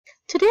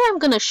Today I'm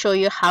going to show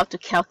you how to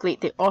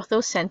calculate the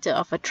orthocenter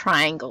of a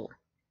triangle.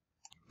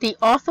 The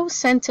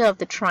orthocenter of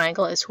the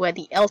triangle is where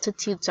the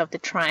altitudes of the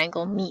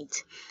triangle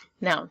meet.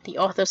 Now, the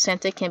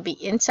orthocenter can be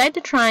inside the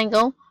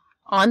triangle,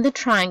 on the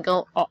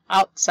triangle, or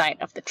outside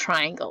of the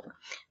triangle.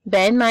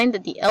 Bear in mind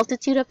that the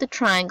altitude of the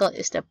triangle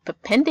is the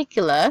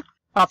perpendicular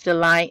of the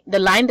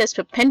line that's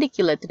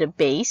perpendicular to the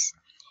base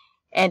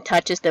and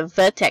touches the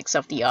vertex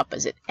of the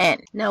opposite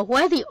end. Now,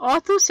 where the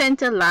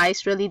orthocenter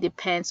lies really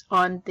depends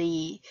on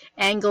the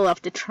angle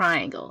of the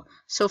triangle.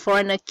 So for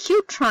an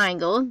acute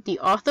triangle,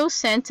 the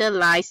orthocenter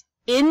lies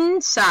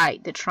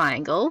inside the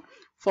triangle.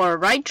 For a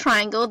right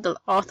triangle, the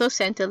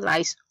orthocenter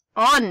lies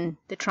on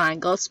the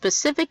triangle,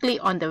 specifically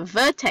on the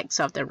vertex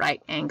of the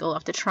right angle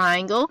of the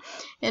triangle.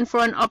 And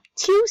for an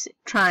obtuse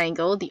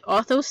triangle, the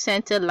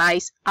orthocenter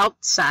lies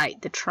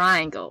outside the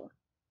triangle.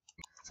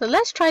 So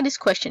let's try this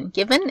question.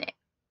 Given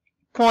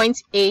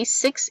points A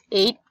 6,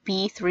 8,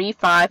 B 3,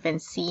 5,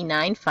 and C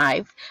 9,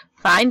 5,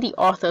 find the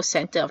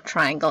orthocenter of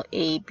triangle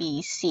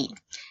ABC.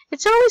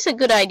 It's always a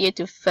good idea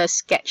to first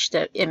sketch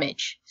the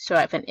image. So I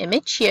have an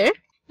image here,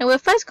 and we're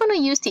first going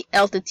to use the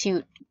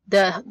altitude,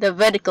 the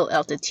vertical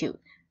altitude.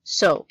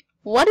 So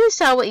what is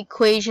our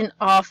equation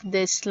of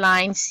this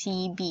line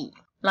CB?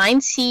 Line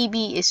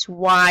CB is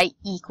y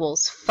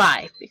equals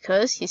 5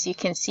 because, as you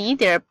can see,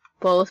 they're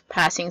both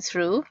passing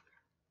through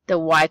the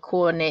y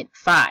coordinate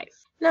 5.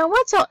 Now,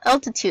 what's our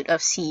altitude of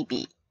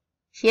CB?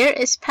 Here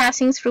is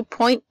passing through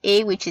point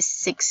A, which is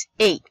 6,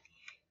 8.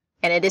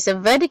 And it is a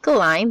vertical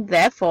line,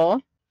 therefore,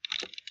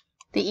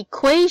 the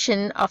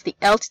equation of the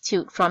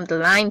altitude from the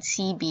line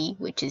CB,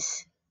 which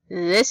is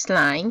this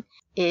line,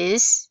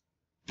 is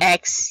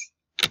x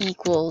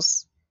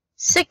equals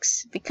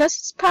 6. Because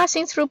it's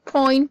passing through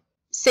point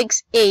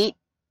 6, 8,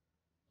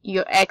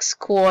 your x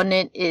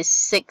coordinate is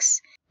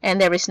 6, and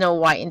there is no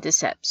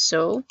y-intercept.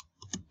 So,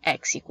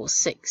 x equals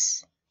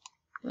 6.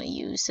 I'm going to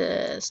use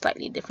a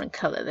slightly different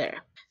color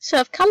there. So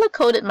I've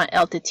color-coded my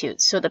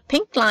altitude. So the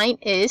pink line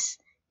is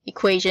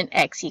equation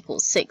x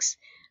equals 6.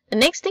 The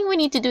next thing we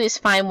need to do is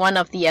find one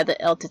of the other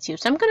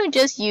altitudes. I'm going to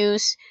just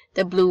use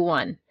the blue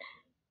one.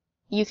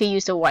 You can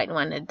use the white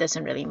one. It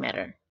doesn't really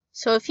matter.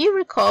 So if you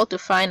recall, to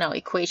find our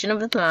equation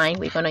of the line,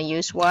 we're going to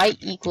use y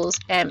equals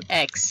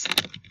mx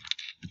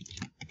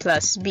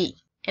plus b.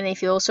 And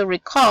if you also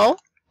recall,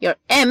 your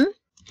m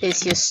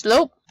is your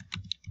slope,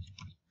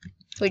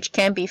 which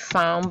can be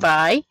found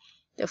by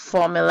the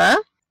formula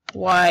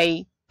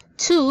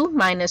y2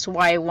 minus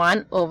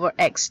y1 over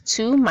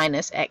x2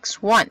 minus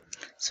x1.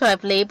 So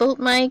I've labeled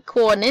my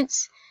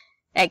coordinates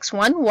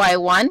x1,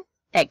 y1,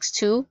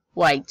 x2,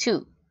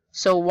 y2.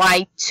 So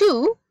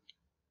y2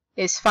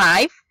 is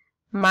 5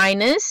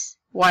 minus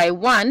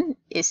y1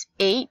 is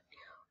 8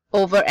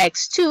 over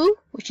x2,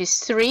 which is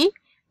 3,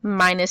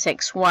 minus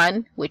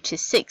x1, which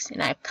is 6.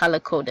 And I've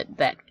color-coded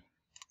that.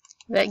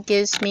 That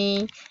gives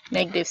me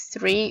negative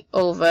 3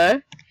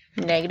 over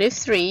negative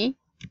 3,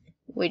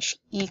 which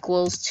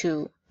equals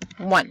to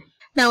 1.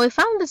 Now, we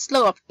found the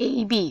slope of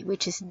AB,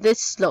 which is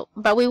this slope,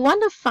 but we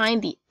want to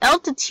find the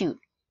altitude,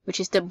 which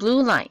is the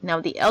blue line.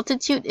 Now, the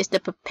altitude is the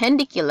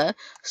perpendicular,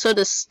 so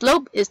the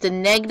slope is the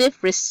negative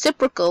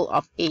reciprocal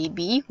of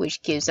AB,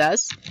 which gives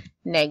us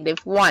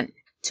negative 1.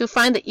 To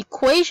find the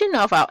equation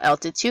of our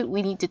altitude,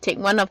 we need to take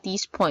one of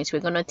these points.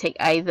 We're going to take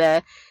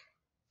either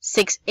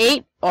 6,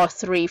 8 or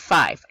 3,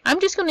 5. I'm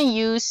just going to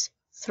use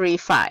 3,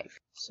 5.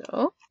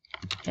 So,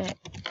 at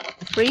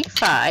 3,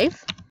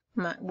 5,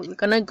 we're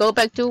going to go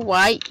back to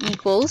y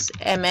equals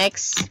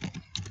mx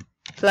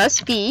plus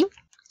b.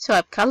 So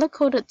I've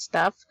color-coded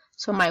stuff.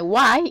 So my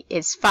y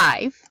is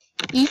 5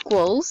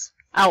 equals,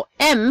 our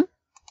m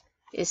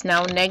is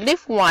now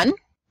negative 1.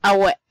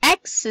 Our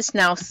x is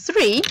now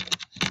 3.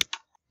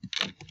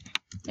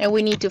 And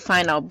we need to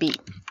find our b.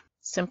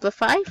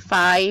 Simplify.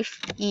 5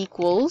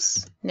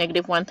 equals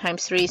negative 1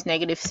 times 3 is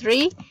negative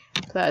 3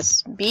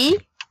 plus b.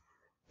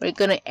 We're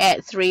going to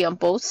add 3 on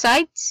both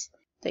sides.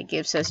 That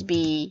gives us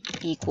b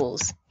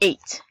equals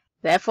 8.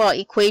 Therefore, our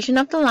equation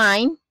of the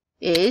line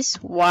is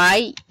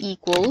y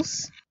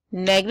equals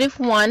negative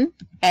 1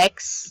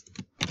 x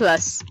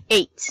plus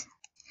 8.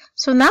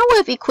 So now we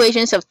have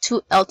equations of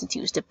two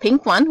altitudes. The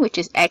pink one, which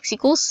is x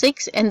equals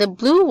 6, and the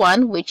blue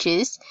one, which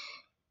is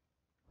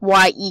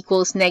y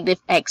equals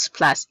negative x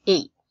plus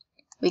 8.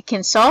 We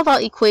can solve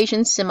our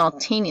equations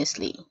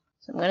simultaneously.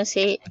 So I'm going to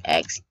say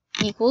x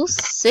equals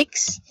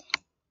 6,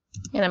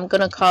 and I'm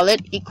going to call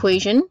it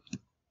equation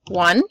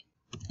 1.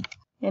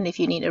 And if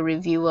you need a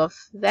review of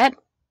that,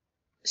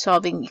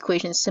 solving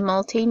equations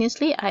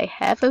simultaneously, I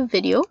have a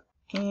video.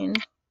 And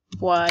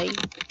y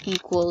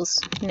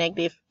equals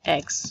negative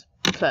x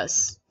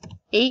plus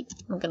 8.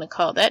 I'm going to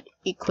call that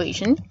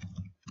equation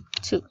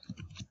 2.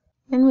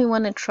 Then we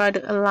want to try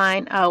to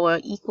align our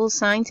equal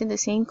signs in the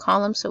same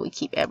column so we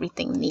keep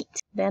everything neat.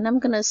 Then I'm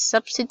going to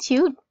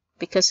substitute,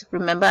 because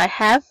remember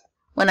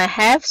when I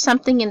have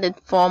something in the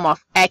form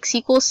of x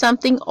equals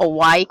something or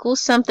y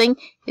equals something,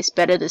 it's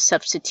better to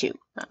substitute.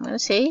 I'm going to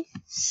say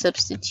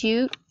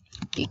substitute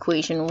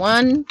equation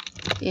 1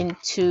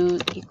 into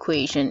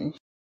equation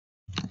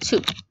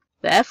 2.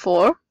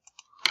 Therefore,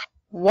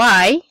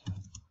 y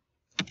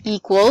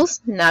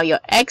equals, now your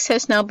x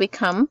has now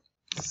become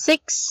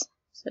 6,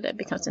 so that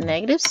becomes a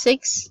negative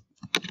 6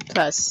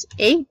 plus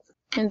 8,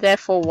 and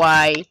therefore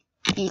y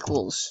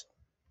equals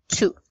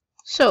 2.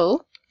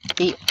 So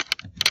the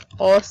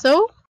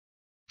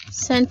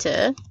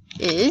orthocenter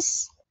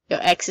is, your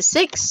x is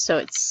 6, so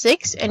it's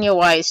 6, and your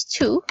y is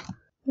 2,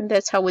 and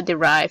that's how we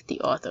derive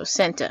the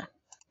orthocenter.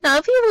 Now,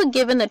 if you were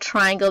given a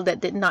triangle that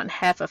did not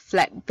have a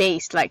flat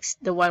base, like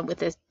the one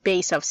with a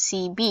base of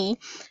CB,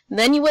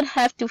 then you would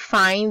have to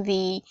find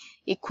the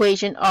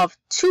equation of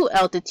two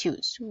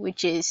altitudes,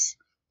 which is,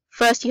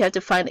 first you have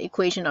to find the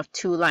equation of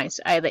two lines,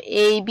 either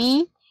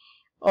AB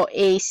or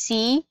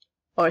AC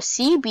or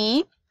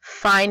CB.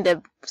 Find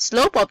the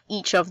slope of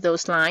each of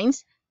those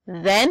lines,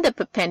 then the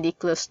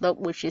perpendicular slope,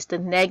 which is the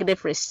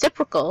negative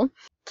reciprocal.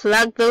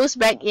 Plug those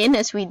back in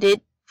as we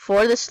did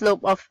for the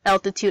slope of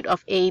altitude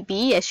of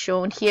AB as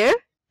shown here.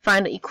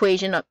 Find the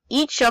equation of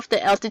each of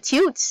the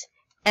altitudes,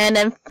 and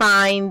then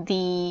find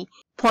the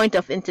point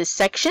of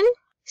intersection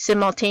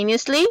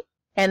simultaneously,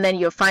 and then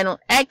your final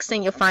x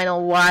and your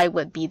final y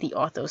would be the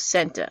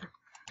orthocenter.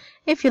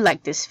 If you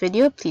like this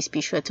video, please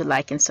be sure to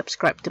like and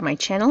subscribe to my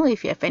channel.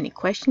 If you have any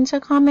questions or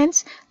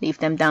comments, leave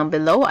them down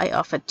below. I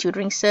offer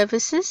tutoring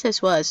services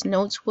as well as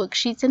notes,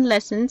 worksheets, and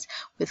lessons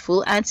with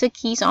full answer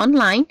keys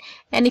online.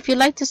 And if you'd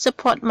like to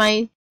support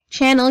my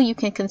channel, you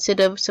can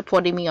consider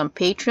supporting me on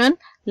Patreon.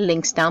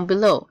 Links down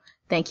below.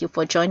 Thank you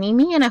for joining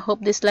me, and I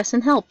hope this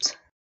lesson helped.